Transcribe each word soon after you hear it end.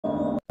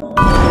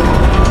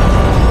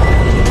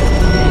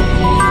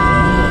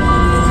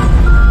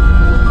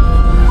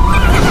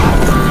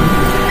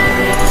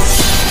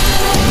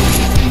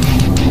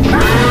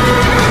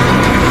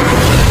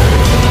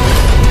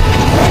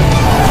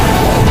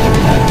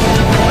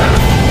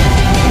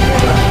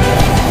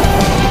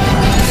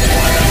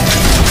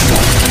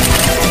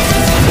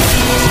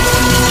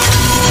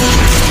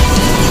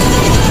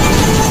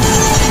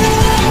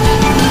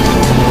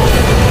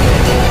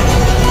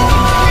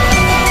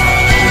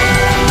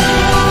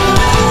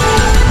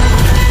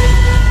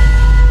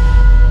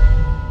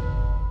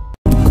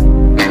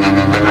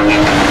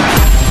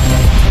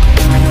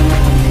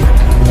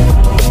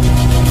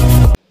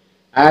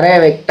अरे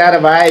वेक्टर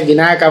भाई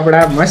बिना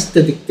कपड़ा मस्त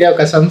दिखते हो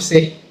कसम से।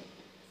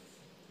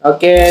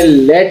 Okay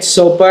let's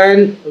open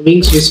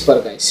wings whisper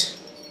guys.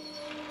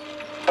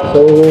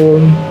 So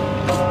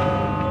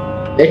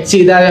let's see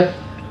the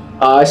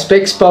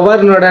specs power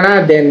नोडोಣ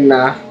then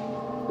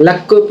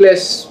luck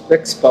plus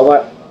specs power.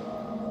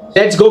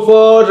 Let's go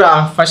for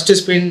first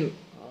spin.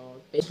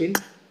 Spin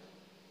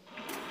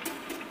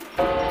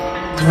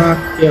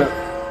क्या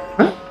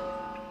हाँ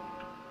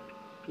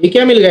ये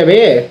क्या मिल गया बे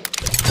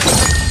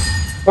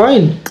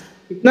कॉइन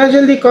इतना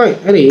जल्दी कॉइन।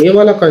 अरे ये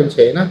वाला कॉइन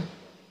चाहिए ना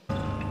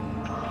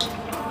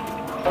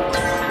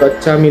तो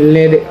अच्छा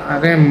मिलने दे।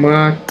 अरे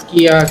माँ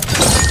क्या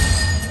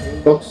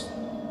box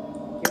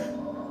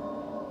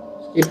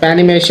skip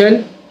animation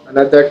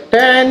another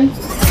 10.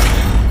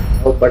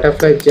 Oh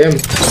butterfly gem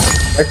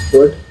that's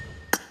good.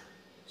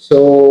 So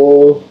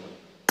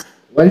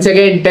once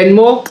again 10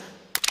 more.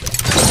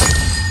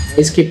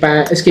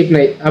 Skip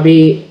नहीं अभी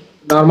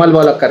नॉर्मल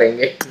वाला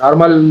करेंगे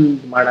नॉर्मल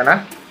मारना।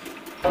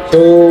 So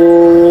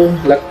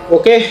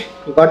okay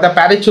you got the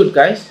parachute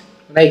guys.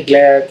 नहीं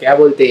क्या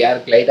बोलते हैं यार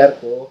ग्लाइडर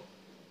को।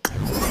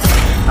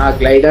 हाँ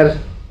ग्लाइडर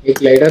एक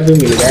ग्लाइडर भी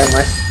मिल गया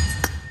मस्त।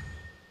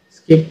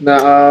 स्किप ना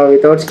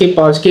विदाउट स्किप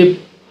और skip.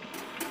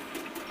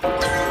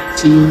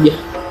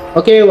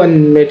 Okay one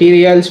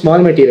material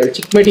small material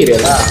चिक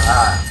मटेरियल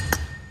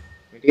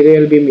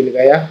मटेरियल भी मिल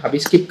गया। अभी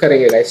स्किप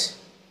करेंगे guys.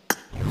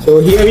 So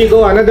here we go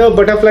another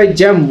butterfly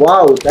gem.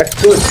 Wow that's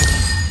good.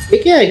 ये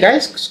क्या है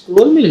guys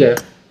scroll मिल गया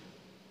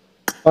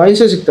coins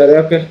से सीखता है।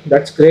 Okay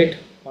that's great.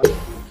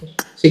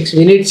 6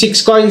 we need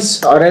 6 coins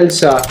or else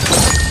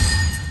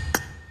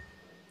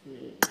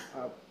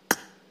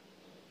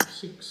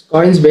 6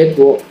 coins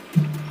Beko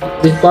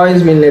 6 coins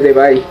मिलने दे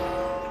भाई।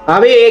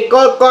 अबे एक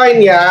और coin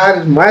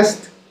यार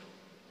मस्त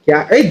क्या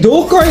ए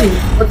 2 coin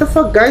what the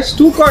fuck guys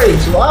 2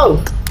 coins wow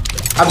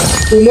अब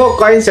 2 more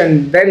coins and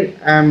then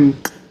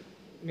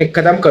मैं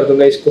खत्म कर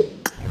दूंगा इसको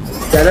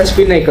ज़्यादा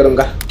स्पिन नहीं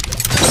करूंगा।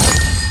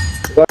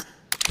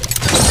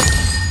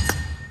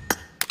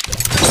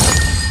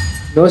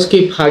 नो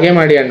स्किप आगे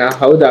ಮಾಡಿ ಅಣ್ಣ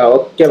ಹೌದಾ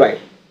ಓಕೆ ಬಾಯ್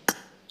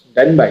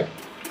ಡನ್ ಬಾಯ್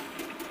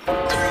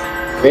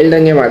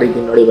ಹೇಳ್ದಂಗೆ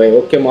ಮಾಡಿದ್ದೀನಿ ನೋಡಿ ಬಾಯ್।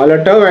 Okay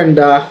ಮೊಲೋಟೋವ್ and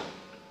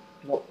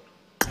no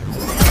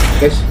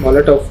S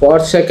ಮೊಲೋಟೋವ್ 4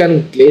 second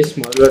glaze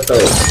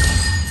ಮೊಲೋಟೋವ್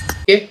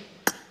okay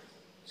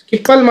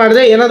skip ಅಲ್ಲಿ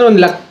ಮಾಡಿದ್ರೆ ಏನಾದರೂ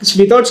ಒಂದು ಲಕ್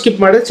ವಿತೌಟ್ ಸ್ಕಿಪ್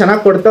ಮಾಡಿದ್ರೆ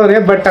ಚೆನ್ನಾಗಿ ಕೊಡ್ತಾವನೆ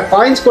ಬಟ್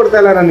ಕಾಯಿನ್ಸ್ ಕೊಡ್ತಾ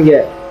ಇಲ್ಲ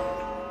ನನಗೆ।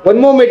 वन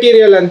मोर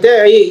मटेरियल अंते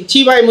ची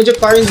भाई मुझे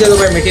कॉइन्स दे दो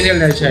भाई मटेरियल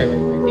नहीं चाहिए भाई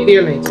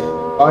मटेरियल नहीं चाहिए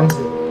कॉइन्स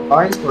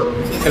कॉइन्स ಕೊಡು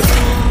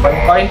वन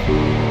कॉइन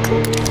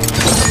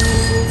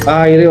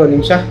ಇರಿ ಒಂದು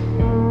ನಿಮಿಷ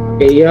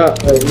ಓಕೆ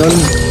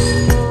ಇನ್ನೊಂದು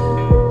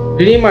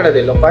ರಿಡೀಮ್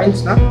ಮಾಡೋದಿಲ್ಲ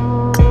ಕಾಯಿನ್ಸ್ ನ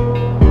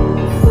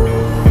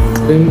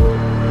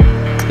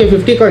okay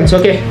 50 coins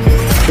okay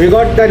we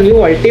got the new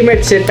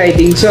ultimate set I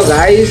think so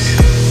guys।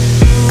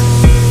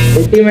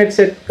 Ultimate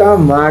set का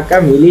माँ का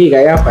मिल ही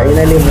गया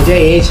फाइनली। मुझे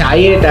ये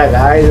चाहिए था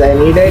guys I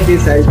needed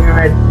this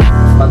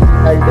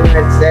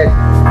ultimate set.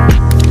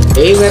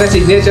 यही मेरा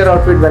सिग्नेचर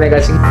आउटफिट बनेगा।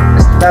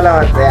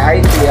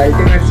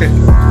 अल्टीमेट सेट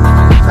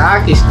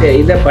साक इष्टे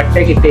इधर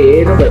बट्टे गिट्टे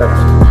ಏನು ಬೇಡ